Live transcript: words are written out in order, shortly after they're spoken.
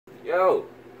Yo,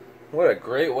 what a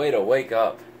great way to wake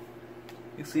up.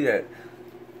 You see that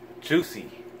juicy,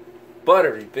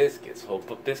 buttery biscuits. Well,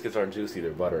 biscuits aren't juicy,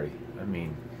 they're buttery. I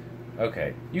mean,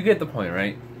 okay, you get the point,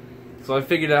 right? So I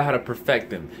figured out how to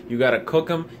perfect them. You gotta cook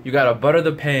them, you gotta butter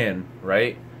the pan,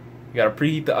 right? You gotta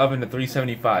preheat the oven to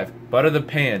 375. Butter the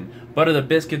pan, butter the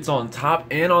biscuits on top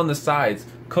and on the sides.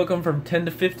 Cook them for 10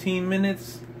 to 15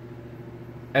 minutes.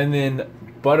 And then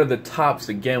butter the tops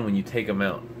again when you take them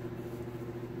out.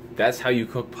 That's how you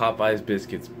cook Popeye's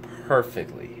biscuits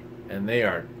perfectly. And they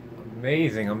are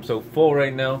amazing. I'm so full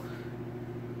right now.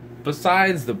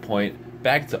 Besides the point,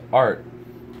 back to art.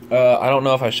 I don't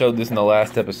know if I showed this in the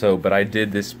last episode, but I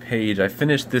did this page. I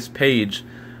finished this page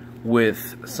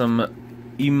with some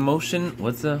emotion.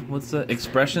 What's the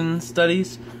expression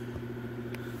studies?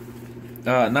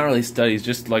 Not really studies,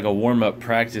 just like a warm-up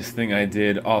practice thing I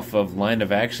did off of Line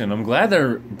of Action. I'm glad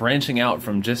they're branching out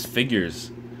from just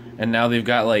figures. And now they've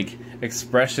got like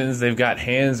expressions, they've got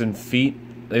hands and feet,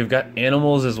 they've got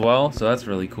animals as well, so that's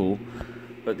really cool.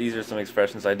 But these are some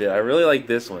expressions I did. I really like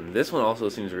this one. This one also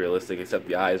seems realistic, except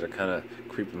the eyes are kind of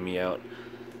creeping me out.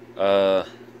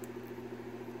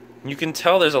 You can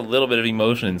tell there's a little bit of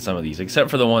emotion in some of these,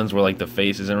 except for the ones where like the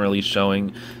face isn't really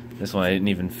showing. This one I didn't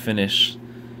even finish.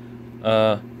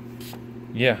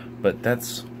 Yeah, but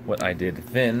that's what I did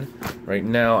then. Right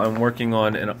now I'm working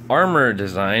on an armor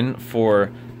design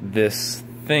for this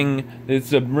thing.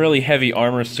 It's a really heavy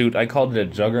armor suit. I called it a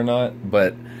Juggernaut,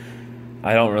 but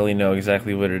I don't really know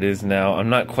exactly what it is now. I'm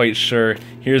not quite sure.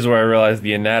 Here's where I realized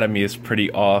the anatomy is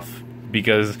pretty off,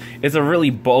 because it's a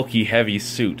really bulky, heavy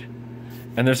suit.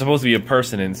 And there's supposed to be a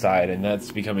person inside, and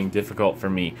that's becoming difficult for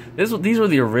me. These were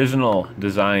the original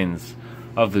designs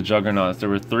of the Juggernauts. There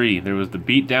were three. There was the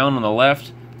beatdown on the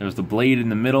left, there was the blade in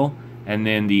the middle, and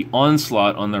then the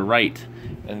onslaught on the right.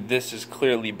 And this is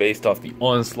clearly based off the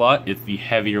onslaught. It's the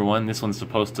heavier one. This one's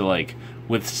supposed to like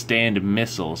withstand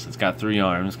missiles. It's got 3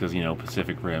 arms because, you know,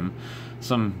 Pacific Rim.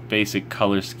 Some basic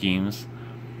color schemes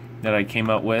that I came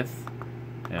up with.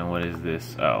 And what is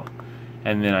this? Oh.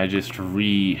 And then I just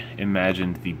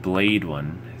reimagined the blade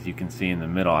one, as you can see in the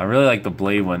middle. I really like the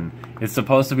blade one. It's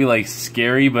supposed to be like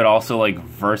scary but also like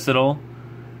versatile.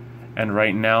 And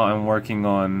right now I'm working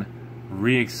on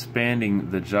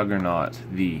re-expanding the Juggernaut,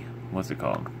 the, what's it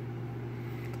called?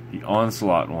 The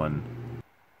Onslaught one.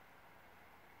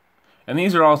 And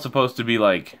these are all supposed to be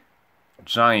like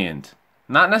giant,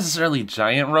 not necessarily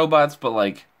giant robots, but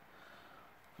like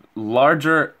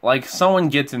larger, like someone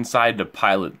gets inside to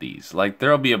pilot these. Like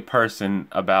there'll be a person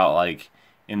about like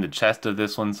in the chest of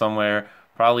this one somewhere,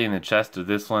 probably in the chest of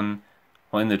this one,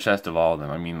 well, in the chest of all of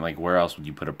them. I mean, like where else would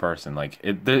you put a person? Like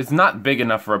it's not big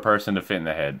enough for a person to fit in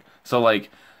the head. So like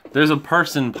there's a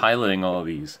person piloting all of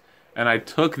these. And I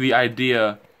took the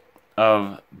idea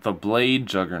of the Blade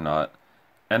Juggernaut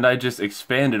and I just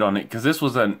expanded on it, because this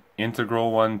was an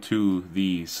integral one to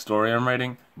the story I'm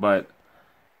writing, but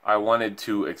I wanted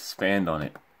to expand on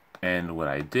it. And what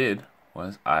I did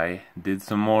was I did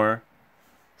some more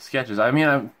sketches. I mean,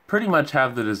 I pretty much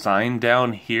have the design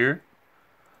down here.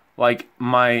 Like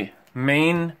my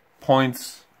main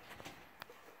points,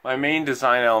 my main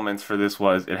design elements for this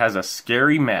was it has a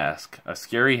scary mask, a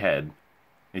scary head,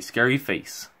 a scary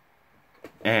face,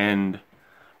 and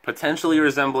potentially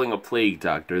resembling a plague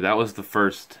doctor. That was the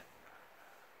first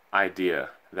idea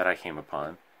that I came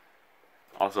upon.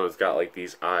 Also, it's got like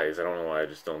these eyes. I don't know why I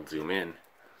just don't zoom in.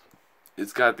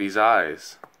 It's got these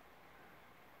eyes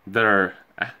that are,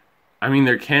 I mean,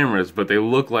 they're cameras, but they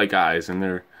look like eyes, and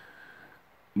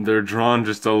they're drawn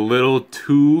just a little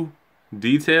too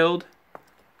detailed,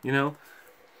 you know?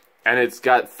 And it's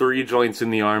got 3 joints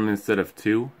in the arm instead of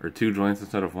 2, or 2 joints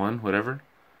instead of 1, whatever.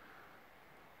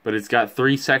 But it's got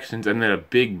 3 sections and then a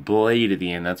big blade at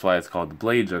the end. That's why it's called the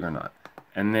Blade Juggernaut.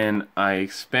 And then I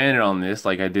expanded on this,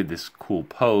 like I did this cool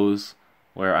pose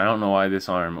where I don't know why this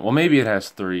arm, well, maybe it has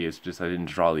 3, it's just I didn't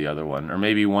draw the other one. Or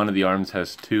maybe one of the arms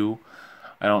has 2.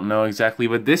 I don't know exactly,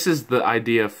 but this is the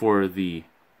idea for the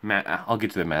I'll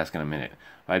get to the mask in a minute.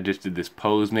 I just did this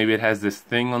pose. Maybe it has this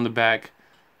thing on the back,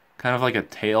 kind of like a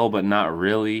tail, but not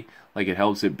really. Like it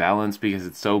helps it balance because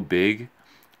it's so big.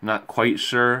 I'm not quite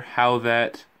sure how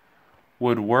that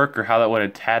would work, or how that would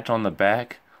attach on the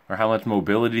back, or how much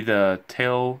mobility the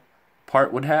tail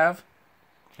part would have.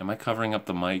 Am I covering up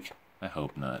the mic? I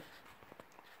hope not.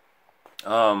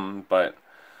 But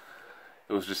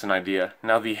it was just an idea.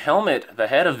 Now the helmet, the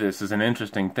head of this is an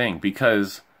interesting thing,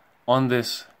 because on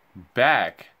this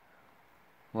back,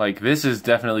 like this is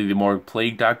definitely the more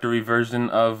plague doctor-y version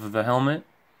of the helmet,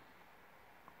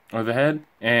 or the head,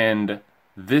 and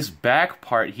this back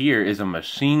part here is a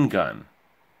machine gun.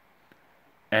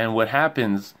 And what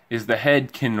happens is the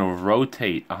head can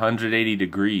rotate 180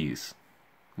 degrees.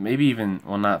 Maybe even,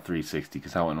 well, not 360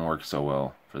 because that wouldn't work so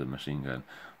well for the machine gun.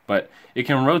 But it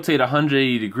can rotate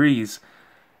 180 degrees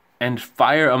and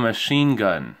fire a machine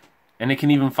gun. And it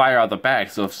can even fire out the back.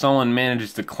 So if someone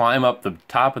manages to climb up the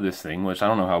top of this thing, which I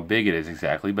don't know how big it is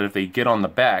exactly, but if they get on the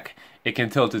back, it can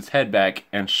tilt its head back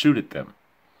and shoot at them.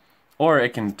 Or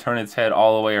it can turn its head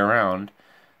all the way around.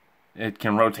 It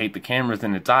can rotate the cameras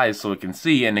in its eyes so it can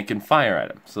see, and it can fire at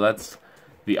them. So that's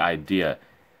the idea.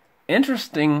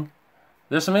 Interesting.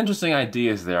 There's some interesting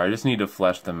ideas there. I just need to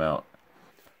flesh them out.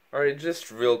 Alright,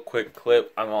 just real quick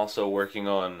clip. I'm also working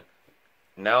on...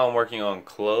 Now I'm working on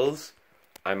clothes.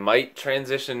 I might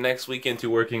transition next week into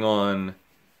working on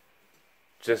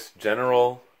just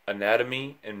general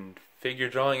anatomy and figure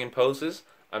drawing and poses.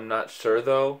 I'm not sure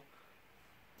though.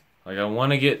 Like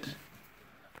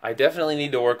I definitely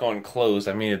need to work on clothes.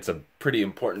 I mean, it's a pretty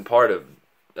important part of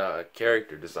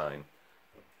character design.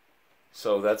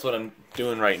 So that's what I'm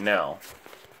doing right now.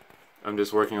 I'm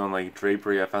just working on like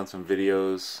drapery. I found some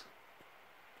videos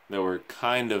that were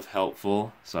kind of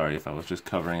helpful. Sorry if I was just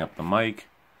covering up the mic.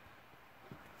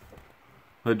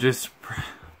 But just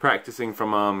practicing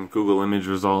from Google image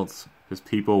results. Just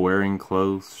people wearing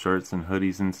clothes, shirts and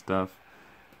hoodies and stuff.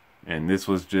 And this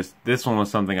one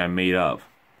was something I made up.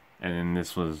 And then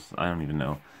this was, I don't even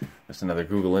know. Just another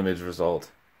Google image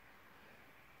result.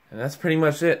 And that's pretty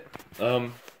much it.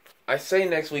 I say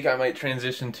next week I might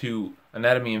transition to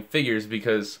anatomy and figures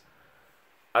because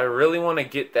I really want to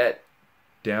get that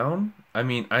down. I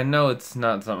mean, I know it's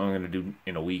not something I'm going to do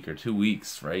in a week or 2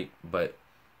 weeks, right? But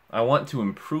I want to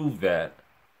improve that.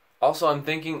 Also, I'm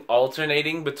thinking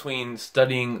alternating between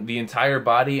studying the entire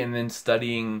body and then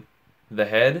studying the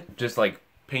head, just like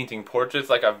painting portraits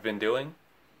like I've been doing,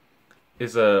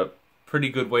 is a pretty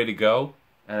good way to go.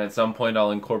 And at some point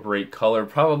I'll incorporate color,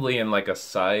 probably in like a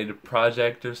side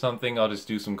project or something. I'll just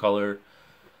do some color.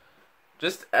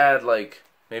 Just add like,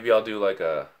 maybe I'll do like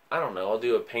a, I don't know, I'll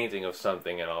do a painting of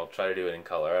something and I'll try to do it in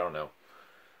color, I don't know.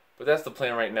 But that's the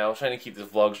plan right now. I'm trying to keep this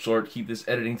vlog short, keep this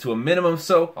editing to a minimum,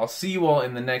 so I'll see you all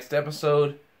in the next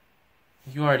episode.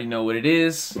 You already know what it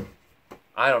is.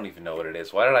 I don't even know what it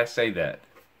is. Why did I say that?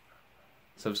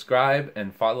 Subscribe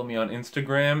and follow me on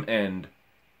Instagram and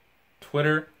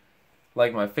Twitter.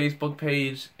 Like my Facebook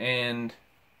page, and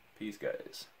peace,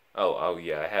 guys. Oh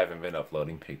yeah, I haven't been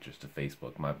uploading pictures to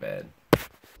Facebook, my bad.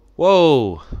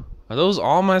 Whoa, are those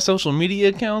all my social media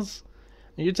accounts?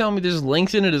 And you're telling me there's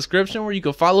links in the description where you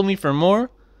can follow me for more?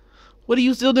 What are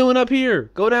you still doing up here?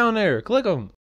 Go down there, click them.